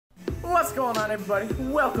What's going on, everybody?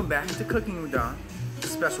 Welcome back to Cooking with Don.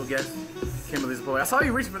 Special guest, Kimberly's boy. I saw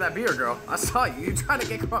you reaching for that beer, girl. I saw you. You trying to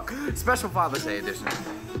get crunk. Special Father's Day edition.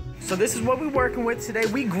 So this is what we're working with today.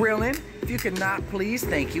 We grilling. If you could not, please,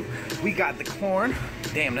 thank you. We got the corn.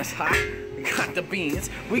 Damn, that's hot. We got the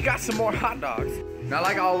beans. We got some more hot dogs. Now,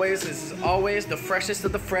 like always, this is always the freshest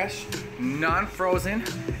of the fresh, non-frozen.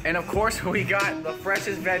 And of course, we got the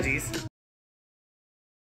freshest veggies.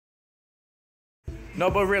 No,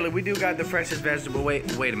 but really, we do got the freshest vegetable. Wait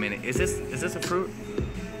a minute. Is this a fruit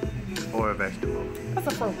or a vegetable? That's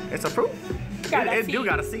a fruit. It's a fruit? It do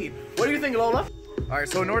got a seed. What do you think, Lola? All right,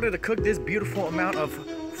 so in order to cook this beautiful amount of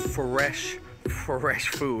fresh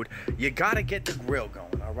food, you gotta get the grill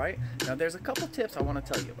going, all right? Now, there's a couple tips I want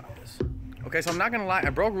to tell you about this. Okay, so I'm not gonna lie, I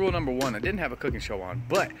broke rule number 1. I didn't have a cooking show on,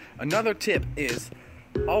 but another tip is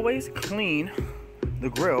always clean the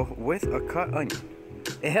grill with a cut onion.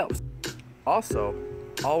 It helps. Also,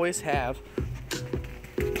 always have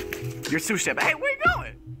your sous chef. Hey, where you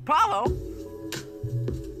going? Paulo?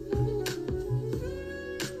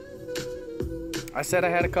 I said I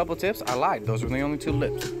had a couple tips. I lied. Those were the only 2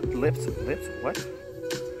 lips? What?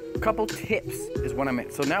 Couple tips is what I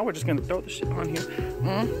meant. So now we're just gonna throw the shit on here.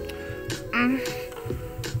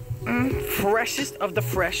 Freshest of the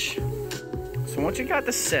fresh. So once you got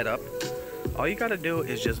the setup, all you gotta do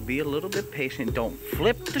is just be a little bit patient. Don't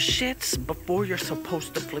flip the shits before you're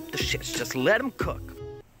supposed to flip the shits. Just let them cook.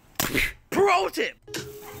 Pro tip!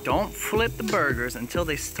 Don't flip the burgers until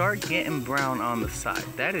they start getting brown on the side.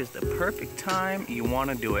 That is the perfect time you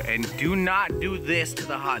wanna do it. And do not do this to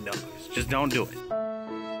the hot dogs. Just don't do it.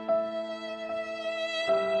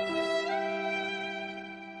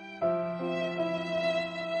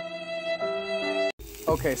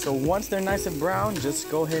 Okay, so once they're nice and brown,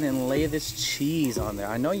 just go ahead and lay this cheese on there.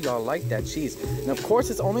 I know y'all like that cheese. And of course,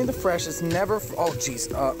 it's only the fresh. It's never, oh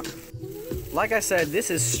geez. Like I said,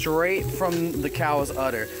 this is straight from the cow's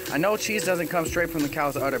udder. I know cheese doesn't come straight from the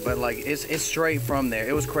cow's udder, but like it's straight from there.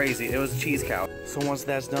 It was crazy. It was a cheese cow. So once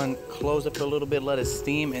that's done, close it for a little bit, let it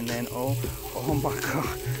steam, and then oh my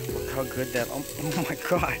God, look how good that. Oh my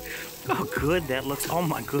God, look how good that looks. Oh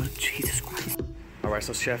my good Jesus Christ. All right,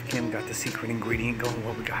 so Chef Kim got the secret ingredient going.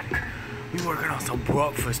 What we got here? We working on some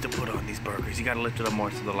breakfast to put on these burgers. You gotta lift it up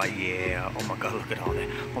more so they're like, yeah. Oh my God, look at all that.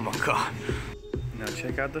 Oh my God. Now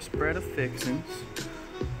check out the spread of fixings.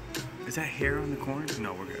 Is that hair on the corn?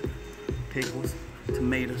 No, we're good. Pickles,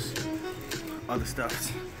 tomatoes, other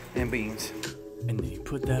stuffs, and beans. And then you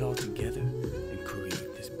put that all together and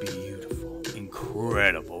create this beautiful,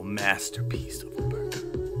 incredible masterpiece of a burger.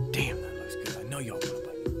 Damn, that looks good. I know y'all want to bite.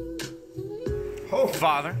 Oh,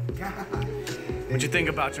 Father, God. What'd you think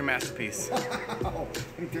about your masterpiece? Oh,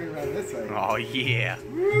 you turn around this way. Oh yeah.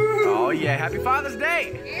 Woo! Oh yeah, happy Father's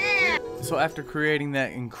Day! Yeah! So after creating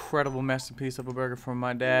that incredible masterpiece of a burger for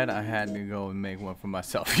my dad, I had to go and make one for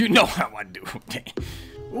myself. You know how I do.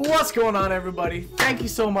 What's going on, everybody? Thank you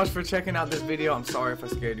so much for checking out this video. I'm sorry if I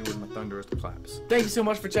scared you with my thunderous claps. Thank you so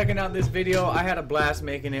much for checking out this video. I had a blast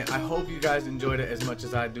making it. I hope you guys enjoyed it as much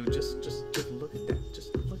as I do. Just look at that.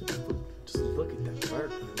 Just look at that food. Just look at that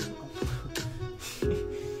burger.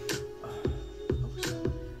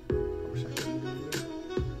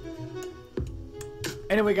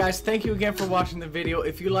 Anyway, guys, thank you again for watching the video.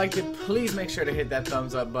 If you liked it, please make sure to hit that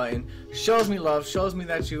thumbs up button. Shows me love, shows me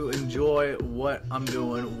that you enjoy what I'm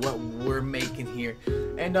doing, what we're making here.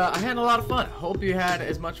 And I had a lot of fun. Hope you had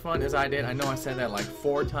as much fun as I did. I know I said that like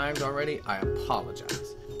 4 times already. I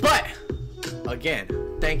apologize. But, again,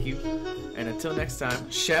 thank you. And until next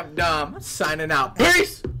time, Chef Dom signing out.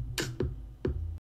 Peace!